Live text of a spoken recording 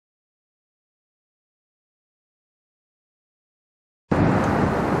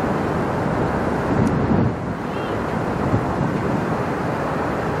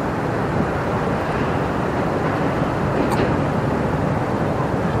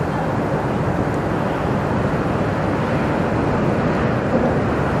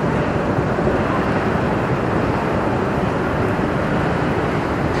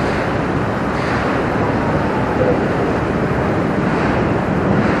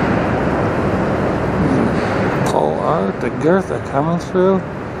Tregurtha coming through.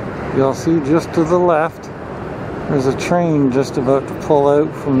 You'll see just to the left, there's a train just about to pull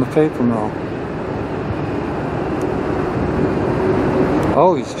out from the paper mill.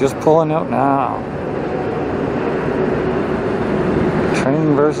 Oh, he's just pulling out now.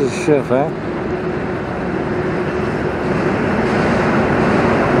 Train versus ship, eh?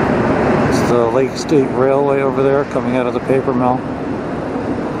 It's the Lake State Railway over there coming out of the paper mill.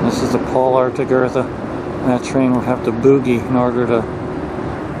 This is the Polar Tregurtha. That train would have to boogie in order to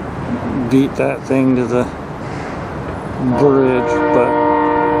beat that thing to the bridge, but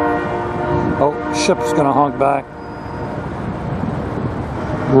oh, ship's gonna honk back.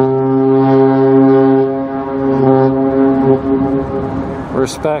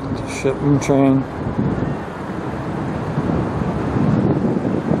 Respect, ship and train.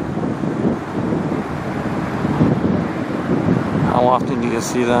 How often do you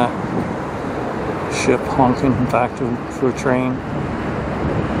see that? Ship honking back to a train.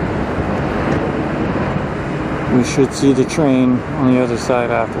 We should see the train on the other side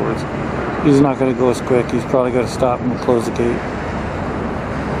afterwards. He's not going to go as quick. He's probably got to stop and close the gate.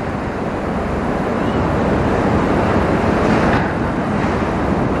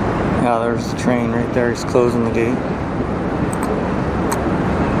 Yeah, there's the train right there. He's closing the gate.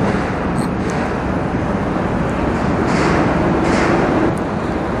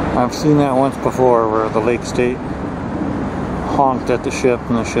 I've seen that once before where the Lake State honked at the ship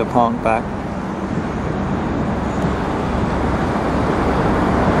and the ship honked back.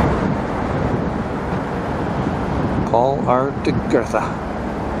 Polar Tregurtha.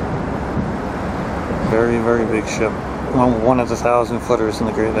 Very, very big ship. One of the 1,000-footers in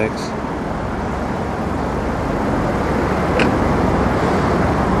the Great Lakes.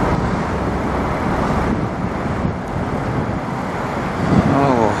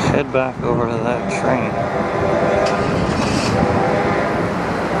 Oh, we'll head back over to that train.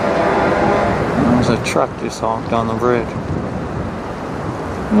 There's a truck just honked on the bridge.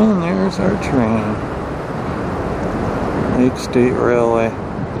 And there's our train. Lake State Railway.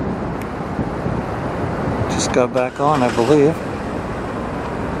 Just got back on, I believe.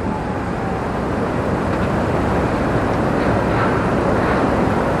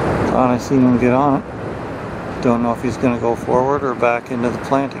 Thought I seen him get on it. Don't know if he's going to go forward or back into the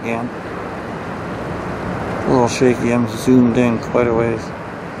plant again. A little shaky. I'm zoomed in quite a ways.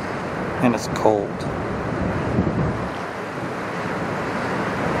 And it's cold.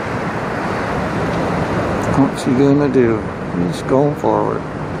 What's he gonna do? He's going forward.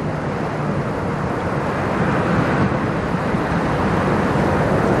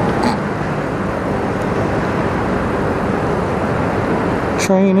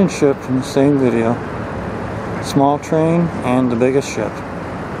 Train and ship in the same video. Small train and the biggest ship.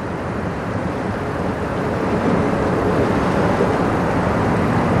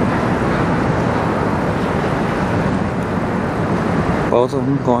 Both of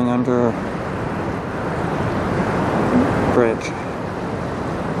them going under a bridge.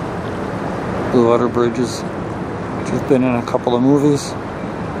 Blue water bridges. Just been in a couple of movies.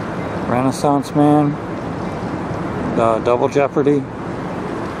 Renaissance Man, Double Jeopardy,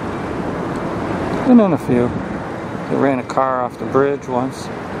 and then a few. They ran a car off the bridge once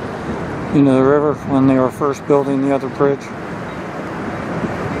into the river when they were first building the other bridge.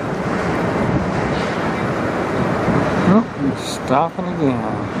 Oh, stopping again.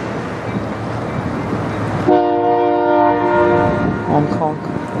 Honk honk.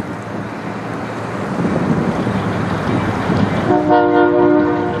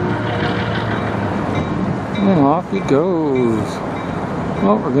 And off he goes.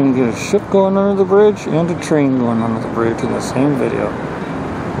 Well, we're going to get a ship going under the bridge and a train going under the bridge in the same video.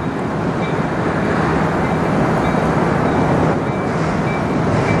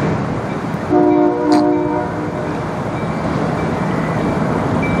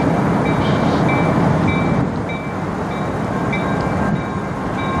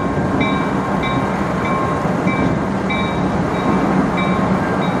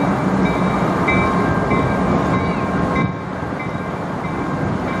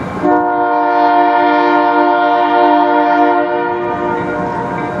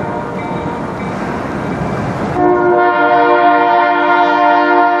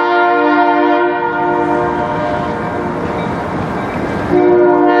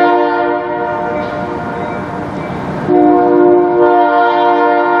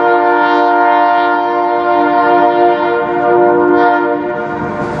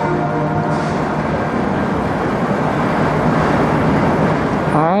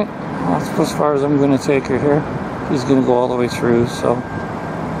 As far as I'm going to take her here. She's going to go all the way through, so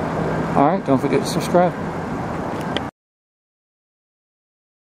alright, don't forget to subscribe.